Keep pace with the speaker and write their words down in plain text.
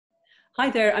Hi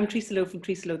there, I'm Theresa Lowe from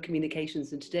Theresa Lowe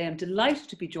Communications, and today I'm delighted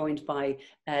to be joined by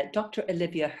Dr.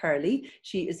 Olivia Hurley.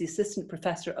 She is the Assistant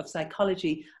Professor of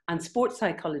Psychology and Sports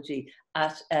Psychology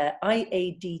at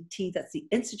IADT, that's the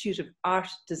Institute of Art,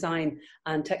 Design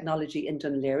and Technology in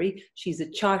Dún Laoghaire. She's a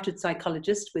Chartered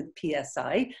Psychologist with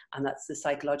PSI, and that's the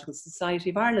Psychological Society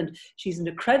of Ireland. She's an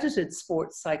accredited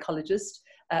Sports Psychologist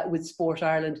with Sport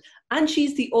Ireland, and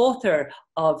she's the author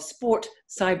of Sport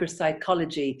Cyber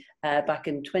Psychology back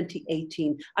in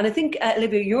 2018. And I think,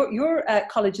 Olivia, your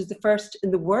college is the first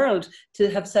in the world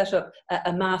to have set up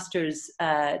a master's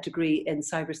degree in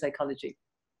cyber psychology.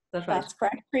 That's right. That's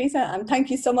correct, Theresa, and thank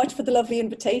you so much for the lovely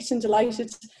invitation.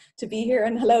 Delighted to be here,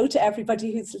 and hello to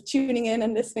everybody who's tuning in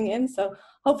and listening in. So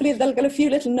hopefully they'll get a few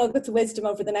little nuggets of wisdom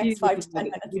over the next 5 to 10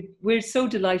 minutes. We're so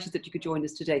delighted that you could join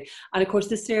us today. And of course,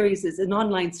 this series is an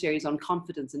online series on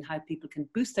confidence and how people can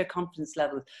boost their confidence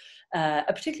level,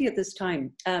 particularly at this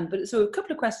time. So a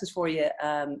couple of questions for you,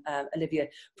 Olivia.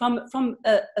 From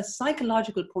a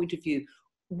psychological point of view,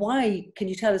 can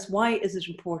you tell us why is it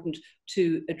important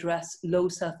to address low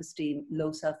self-esteem,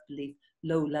 low self-belief,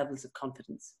 low levels of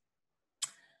confidence?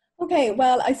 Okay,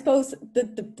 well, I suppose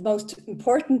the most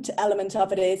important element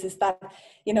of it is that,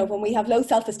 you know, when we have low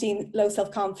self-esteem, low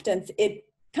self-confidence, it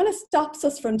kind of stops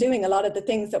us from doing a lot of the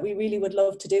things that we really would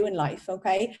love to do in life,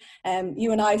 okay?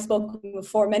 You and I have spoken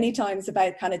before many times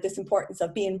about kind of this importance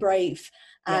of being brave.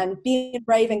 And being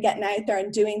brave and getting out there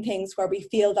and doing things where we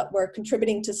feel that we're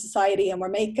contributing to society and we're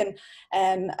making,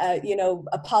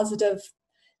 a positive,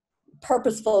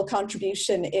 purposeful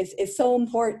contribution is so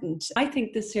important. I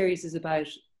think this series is about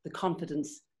the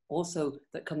confidence also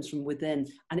that comes from within,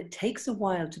 and it takes a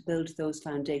while to build those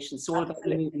foundations. So all about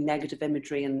removing negative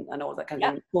imagery and all that kind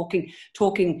of thing,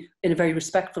 talking in a very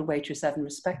respectful way to yourself and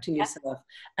respecting yourself.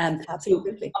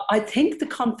 Absolutely. So I think the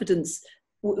confidence,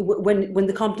 when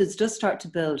the confidence does start to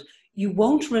build, you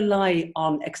won't rely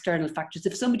on external factors.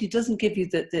 If somebody doesn't give you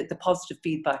the positive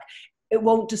feedback, it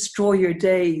won't destroy your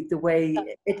day the way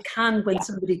it can when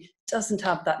somebody doesn't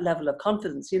have that level of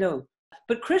confidence, you know.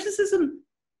 But criticism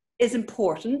is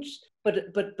important, but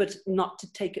not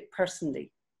to take it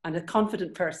personally. And a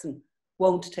confident person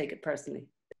won't take it personally.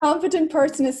 A confident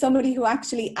person is somebody who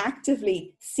actually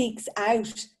actively seeks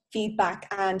out feedback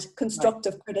and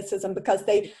constructive criticism, because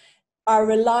they are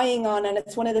relying on, and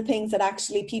it's one of the things that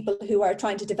actually people who are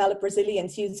trying to develop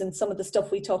resilience using some of the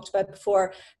stuff we talked about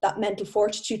before, that mental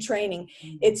fortitude training,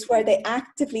 it's where they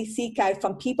actively seek out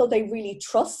from people they really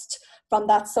trust, from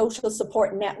that social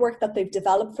support network that they've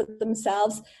developed for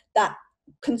themselves, that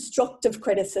constructive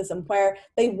criticism where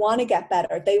they want to get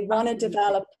better, they want to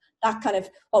develop that kind of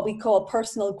what we call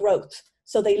personal growth.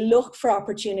 So they look for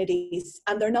opportunities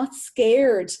and they're not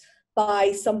scared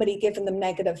by somebody giving them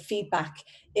negative feedback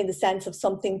in the sense of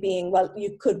something being, well,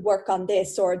 you could work on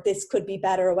this or this could be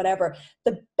better or whatever.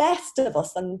 The best of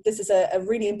us, and this is a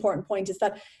really important point, is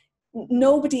that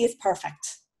nobody is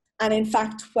perfect. And in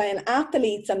fact, when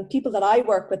athletes and people that I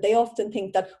work with, they often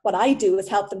think that what I do is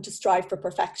help them to strive for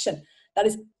perfection. That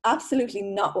is absolutely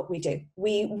not what we do.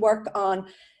 We work on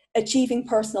achieving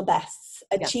personal bests,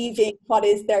 achieving what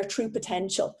is their true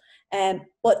potential.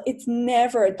 But it's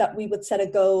never that we would set a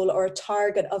goal or a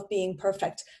target of being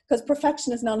perfect, because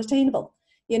perfection is not attainable.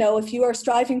 You know, if you are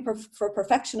striving for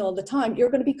perfection all the time, you're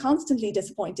going to be constantly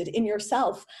disappointed in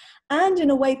yourself and in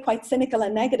a way quite cynical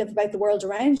and negative about the world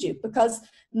around you, because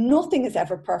nothing is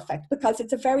ever perfect, because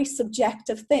it's a very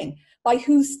subjective thing. By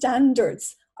whose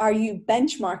standards are you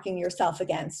benchmarking yourself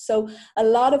against? So a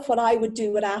lot of what I would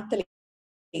do with athletes,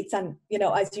 and, you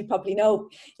know, as you probably know,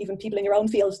 even people in your own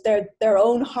field, they're their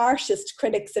own harshest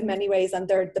critics in many ways, and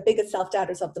they're the biggest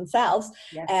self-doubters of themselves.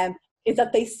 Is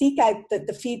that they seek out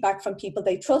the feedback from people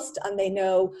they trust and they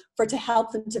know, to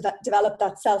help them to develop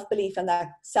that self-belief and that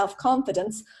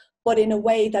self-confidence, but in a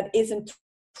way that isn't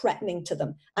threatening to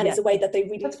them, and is a way that they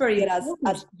really. That's very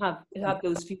important to have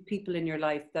those few people in your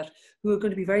life who are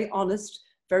going to be very honest,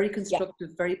 very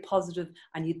constructive, very positive,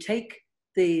 and you take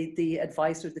the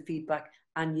advice or the feedback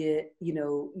and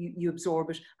you absorb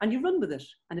it and you run with it,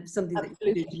 and if it's something that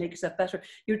you do to make yourself better.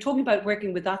 You're talking about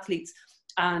working with athletes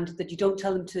and that you don't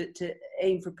tell them to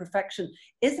aim for perfection.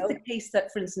 Is it the case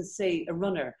that, for instance, say a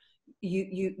runner,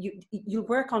 you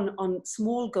work on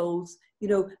small goals, you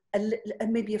know,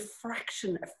 maybe a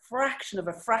fraction of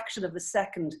a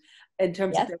second, in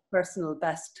terms of their personal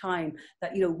best time,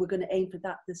 that, you know, we're going to aim for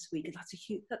that this week. And that's a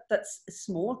huge, that's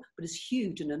small, but it's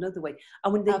huge in another way.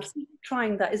 And when they keep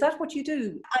trying that, is that what you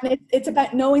do? And it's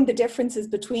about knowing the differences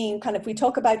between kind of, we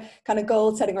talk about kind of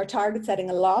goal setting or target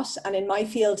setting a lot. And in my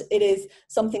field, it is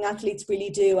something athletes really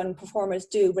do and performers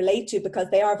do relate to, because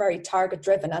they are very target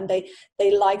driven and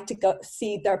they like to go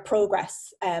see their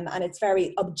progress. And it's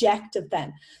very objective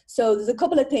then. So there's a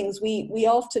couple of things we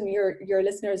often, your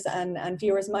listeners and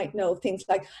viewers might know things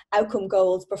like outcome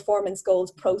goals, performance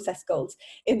goals, process goals.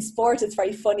 In sport, it's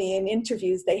very funny. In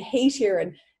interviews, they hate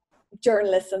hearing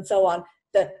journalists and so on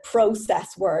the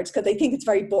process word, because they think it's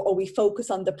very, we focus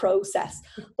on the process.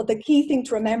 But the key thing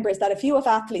to remember is that if you have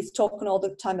athletes talking all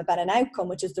the time about an outcome,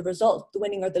 which is the result, the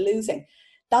winning or the losing,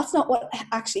 that's not what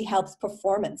actually helps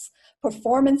performance.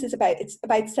 Performance is about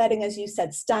setting, as you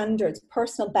said, standards,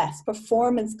 personal best,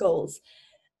 performance goals.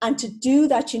 And to do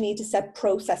that, you need to set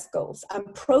process goals.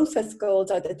 And process goals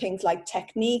are the things like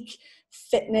technique,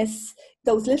 fitness,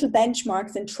 those little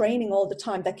benchmarks in training all the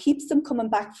time that keeps them coming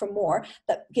back for more,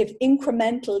 that give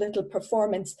incremental little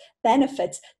performance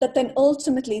benefits, that then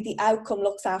ultimately the outcome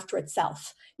looks after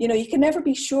itself. You know, you can never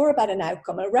be sure about an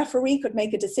outcome. A referee could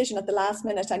make a decision at the last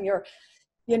minute and your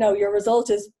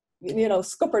result is,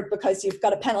 scuppered because you've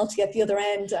got a penalty at the other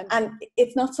end, and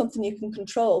it's not something you can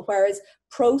control. Whereas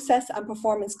process and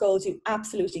performance goals, you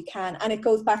absolutely can. And it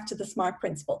goes back to the SMART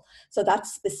principle. So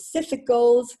that's specific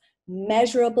goals,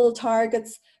 measurable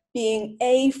targets, being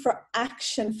A for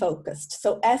action focused.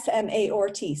 So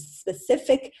SMART,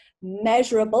 specific,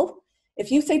 measurable. If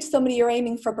you say to somebody you're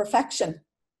aiming for perfection,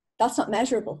 that's not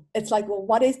measurable. It's like, well,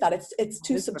 what is that? It's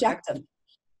too subjective.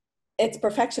 It's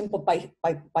perfection, but by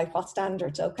what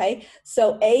standards? Okay.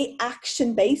 So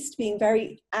action based, being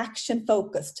very action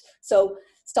focused. So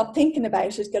stop thinking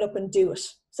about it, get up and do it.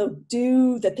 So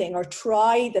do the thing, or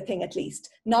try the thing at least.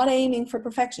 Not aiming for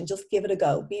perfection, just give it a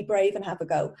go. Be brave and have a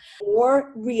go.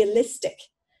 Or realistic.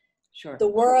 Sure. The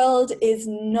world is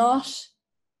not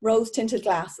rose-tinted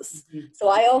glasses. Mm-hmm. So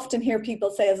I often hear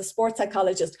people say, as a sports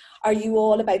psychologist, are you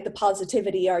all about the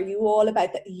positivity? Are you all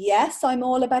about that? Yes, I'm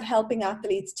all about helping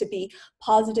athletes to be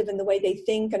positive in the way they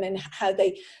think and in how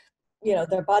they,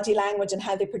 their body language and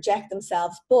how they project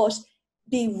themselves, but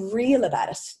be real about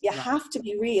it. You have to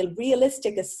be real.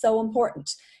 Realistic is so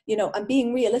important, and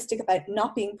being realistic about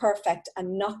not being perfect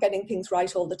and not getting things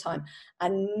right all the time,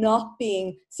 and not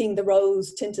seeing the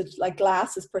rose tinted like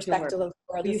glasses perspective of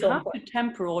the world. You have to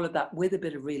temper all of that with a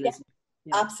bit of realism.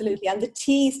 Yeah, absolutely. And the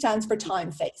T stands for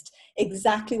time-faced.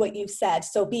 Exactly what you've said.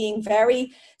 So being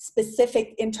very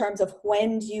specific in terms of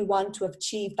when do you want to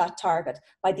achieve that target,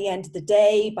 by the end of the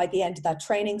day, by the end of that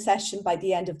training session, by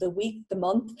the end of the week, the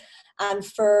month. And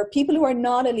for people who are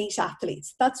not elite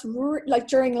athletes, that's like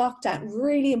during lockdown,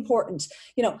 really important.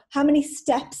 How many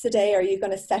steps a day are you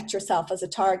going to set yourself as a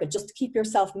target, just to keep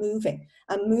yourself moving?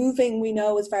 And moving, we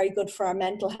know, is very good for our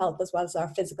mental health as well as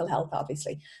our physical health,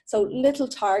 obviously. So little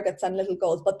targets and little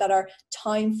goals, but that are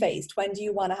time-phased. When do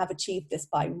you want to have achieved this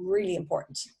by? Really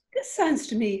important. This sounds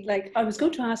to me like, I was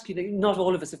going to ask you, that not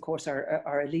all of us, of course,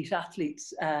 are elite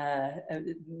athletes.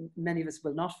 Many of us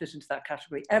will not fit into that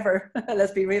category ever.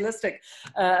 Let's be realistic,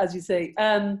 as you say.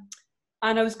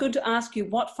 And I was going to ask you,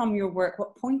 what from your work,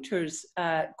 what pointers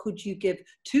could you give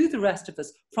to the rest of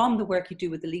us from the work you do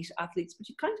with elite athletes? But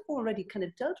you kind of already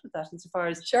dealt with that insofar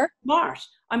as SMART.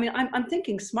 I mean, I'm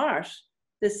thinking SMART,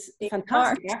 this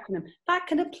fantastic acronym, that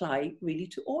can apply really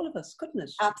to all of us, couldn't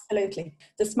it? Absolutely.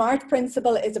 The SMART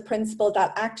principle is a principle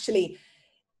that actually,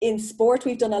 in sport,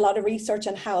 we've done a lot of research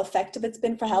on how effective it's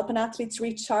been for helping athletes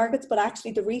reach targets, but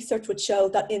actually the research would show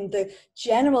that in the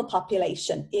general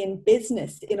population, in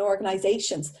business, in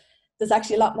organizations, there's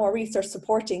actually a lot more research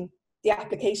supporting the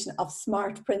application of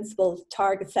SMART principle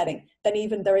target setting than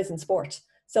even there is in sport.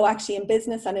 So actually in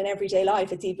business and in everyday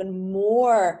life, it's even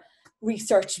more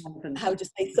research,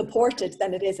 supported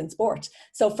than it is in sport.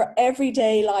 So for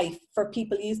everyday life, for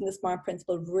people using the SMART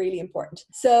principle, really important.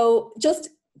 So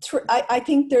I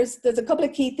think there's a couple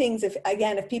of key things. If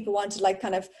people wanted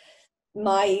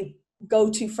my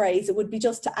go-to phrase, it would be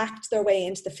just to act their way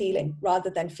into the feeling rather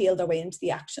than feel their way into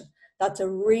the action. That's a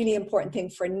really important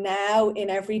thing for now in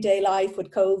everyday life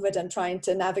with COVID and trying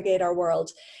to navigate our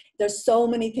world. There's so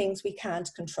many things we can't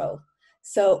control.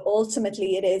 So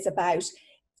ultimately it is about,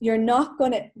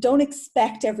 don't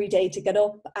expect every day to get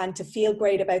up and to feel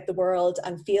great about the world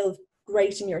and feel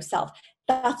great in yourself.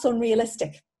 That's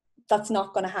unrealistic. That's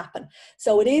not going to happen.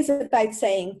 So it is about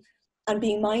saying and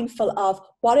being mindful of,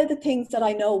 what are the things that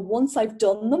I know once I've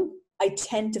done them, I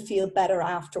tend to feel better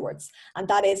afterwards. And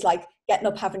that is like getting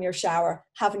up, having your shower,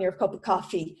 having your cup of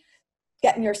coffee,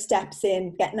 getting your steps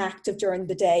in, getting active during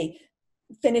the day,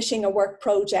 finishing a work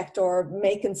project or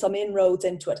making some inroads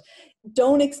into it.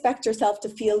 Don't expect yourself to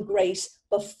feel great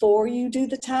before you do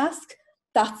the task.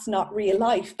 That's not real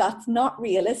life. That's not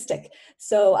realistic.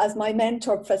 So as my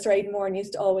mentor, Professor Aidan Moran,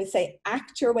 used to always say,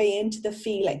 act your way into the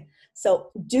feeling.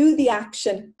 So do the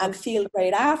action and feel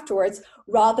great afterwards,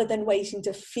 rather than waiting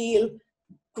to feel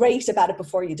great about it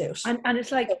before you do it. And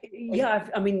it's like, yeah,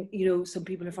 I mean, you know, some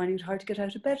people are finding it hard to get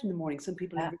out of bed in the morning. Some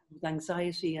people are with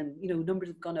anxiety, and, you know, numbers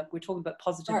have gone up. We're talking about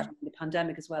positivity in the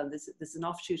pandemic as well. This is an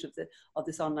offshoot of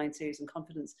this online series on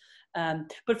confidence.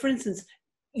 But for instance,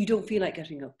 you don't feel like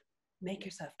getting up. Make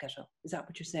yourself get up. Is that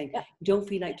what you're saying? Yeah. You don't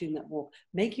feel like doing that walk.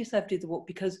 Make yourself do the walk,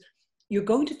 because you're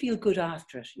going to feel good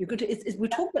after it. You're going to. We're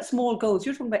talking about small goals.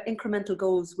 You're talking about incremental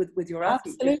goals with your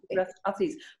athletes.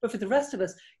 But for the rest of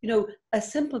us, you know, a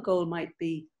simple goal might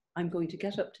be: I'm going to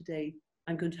get up today.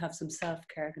 I'm going to have some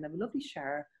self-care. I'm going to have a lovely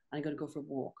shower. And I'm going to go for a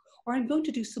walk. Or I'm going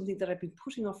to do something that I've been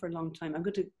putting off for a long time. I'm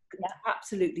going to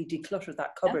absolutely declutter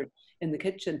that cupboard in the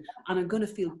kitchen, and I'm going to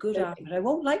feel good after it. I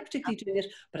won't like particularly doing it,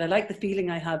 but I like the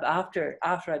feeling I have after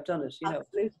I've done it, you know.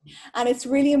 Absolutely. And it's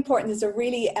really important. There's a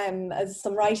really, as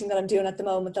some writing that I'm doing at the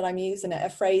moment, that I'm using a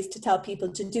phrase to tell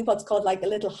people to do what's called like a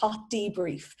little hot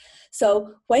debrief.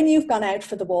 So when you've gone out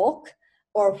for the walk,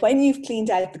 or when you've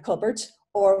cleaned out the cupboard,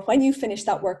 or when you finish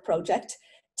that work project,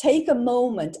 take a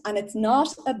moment, and it's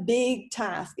not a big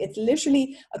task. It's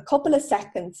literally a couple of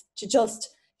seconds to just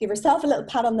give yourself a little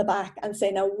pat on the back and say,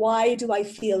 now, why do I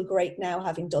feel great now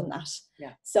having done that?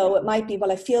 Yeah. So it might be,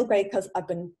 well, I feel great because I've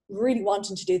been really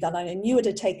wanting to do that, and I knew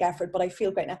it'd take effort, but I feel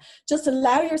great now. Just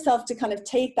allow yourself to kind of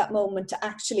take that moment to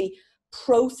actually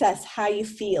process how you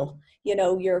feel. You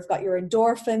know, you've got your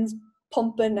endorphins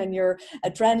pumping, and your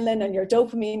adrenaline, and your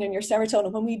dopamine, and your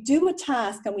serotonin. When we do a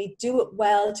task and we do it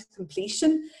well to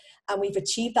completion, and we've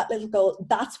achieved that little goal,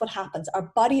 that's what happens.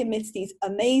 Our body emits these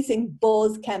amazing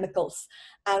buzz chemicals,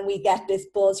 and we get this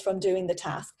buzz from doing the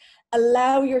task.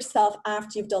 Allow yourself,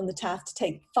 after you've done the task, to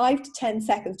take 5 to 10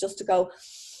 seconds just to go,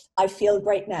 I feel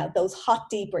great now, those hot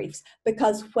debriefs.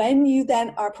 Because when you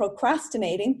then are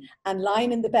procrastinating and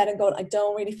lying in the bed and going, I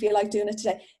don't really feel like doing it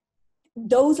today,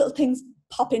 those little things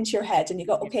pop into your head, and you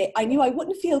go, okay, I knew I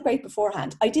wouldn't feel great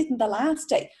beforehand. I didn't the last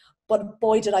day, but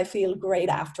boy, did I feel great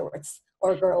afterwards.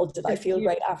 Or girl, did I feel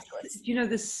great afterwards. You know,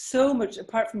 there's so much,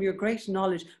 apart from your great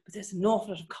knowledge, but there's an awful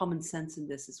lot of common sense in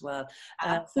this as well.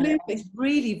 Absolutely. It's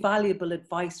really valuable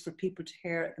advice for people to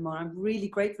hear at the moment. I'm really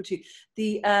grateful to you.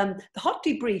 The hot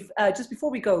debrief, just before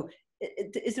we go,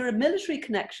 is there a military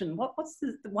connection?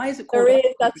 Why is it called? There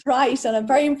is, that's right. And I'm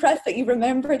very impressed that you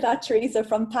remember that, Theresa,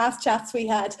 from past chats we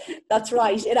had. That's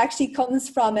right. It actually comes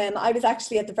from, I was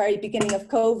actually at the very beginning of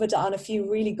COVID on a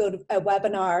few really good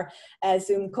webinar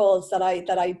Zoom calls that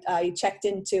I checked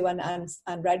into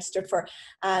and registered for.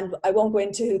 And I won't go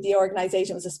into who the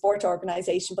organization was, a sport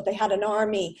organization, but they had an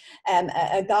army,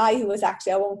 a guy who was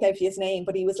actually, I won't give you his name,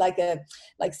 but he was like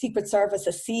Secret Service,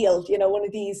 a SEAL, you know, one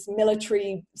of these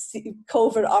military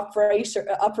covert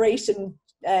operation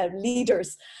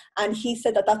leaders, and he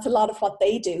said that that's a lot of what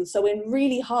they do. So in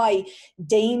really high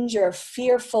danger,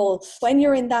 fearful, when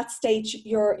you're in that state,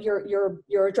 your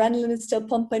adrenaline is still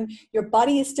pumping, your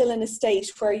body is still in a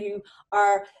state where you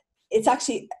are. It's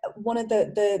actually one of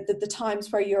the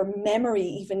times where your memory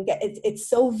even it's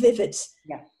so vivid.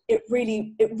 Yeah. It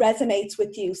resonates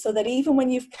with you, so that even when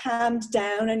you've calmed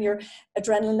down and your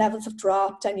adrenaline levels have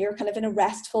dropped and you're kind of in a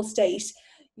restful state,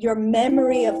 your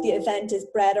memory of the event is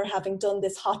better having done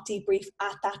this hot debrief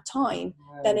at that time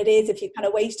than it is if you kind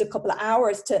of waited a couple of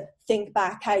hours to think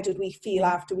back, how did we feel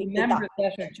after we did that?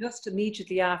 Better just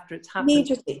immediately after it's happened.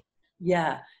 Immediately.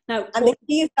 Yeah. Now, and the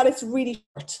key is that it's really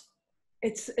short.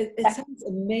 It sounds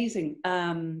amazing.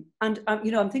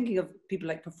 You know, I'm thinking of people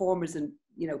like performers, and,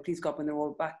 you know, please God, when they're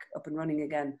all back up and running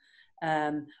again.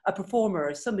 A performer,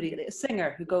 or somebody, a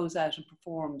singer who goes out and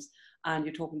performs, and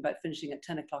you're talking about finishing at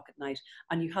 10 o'clock at night,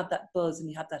 and you have that buzz and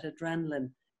you have that adrenaline.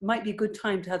 It might be a good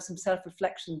time to have some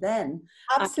self-reflection then.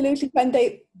 Absolutely, when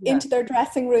they into their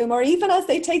dressing room, or even as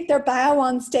they take their bow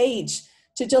on stage,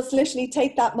 to just literally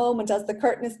take that moment as the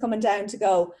curtain is coming down to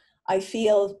go, I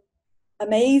feel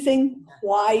amazing.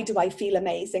 Why do I feel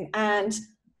amazing? And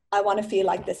I want to feel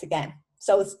like this again.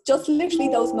 So it's just literally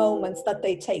those moments that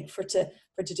they take for to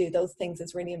do those things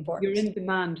is really important. You're in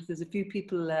demand. There's a few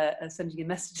people sending you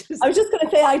messages. I was just going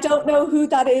to say, I don't know who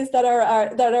that is that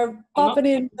are popping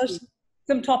in. But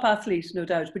some top athlete, no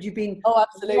doubt, but you've been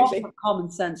absolutely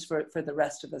common sense for the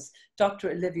rest of us.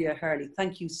 Dr. Olivia Hurley,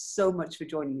 thank you so much for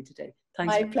joining me today.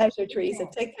 Thanks. My pleasure, Theresa.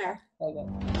 Take care.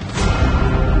 Bye-bye.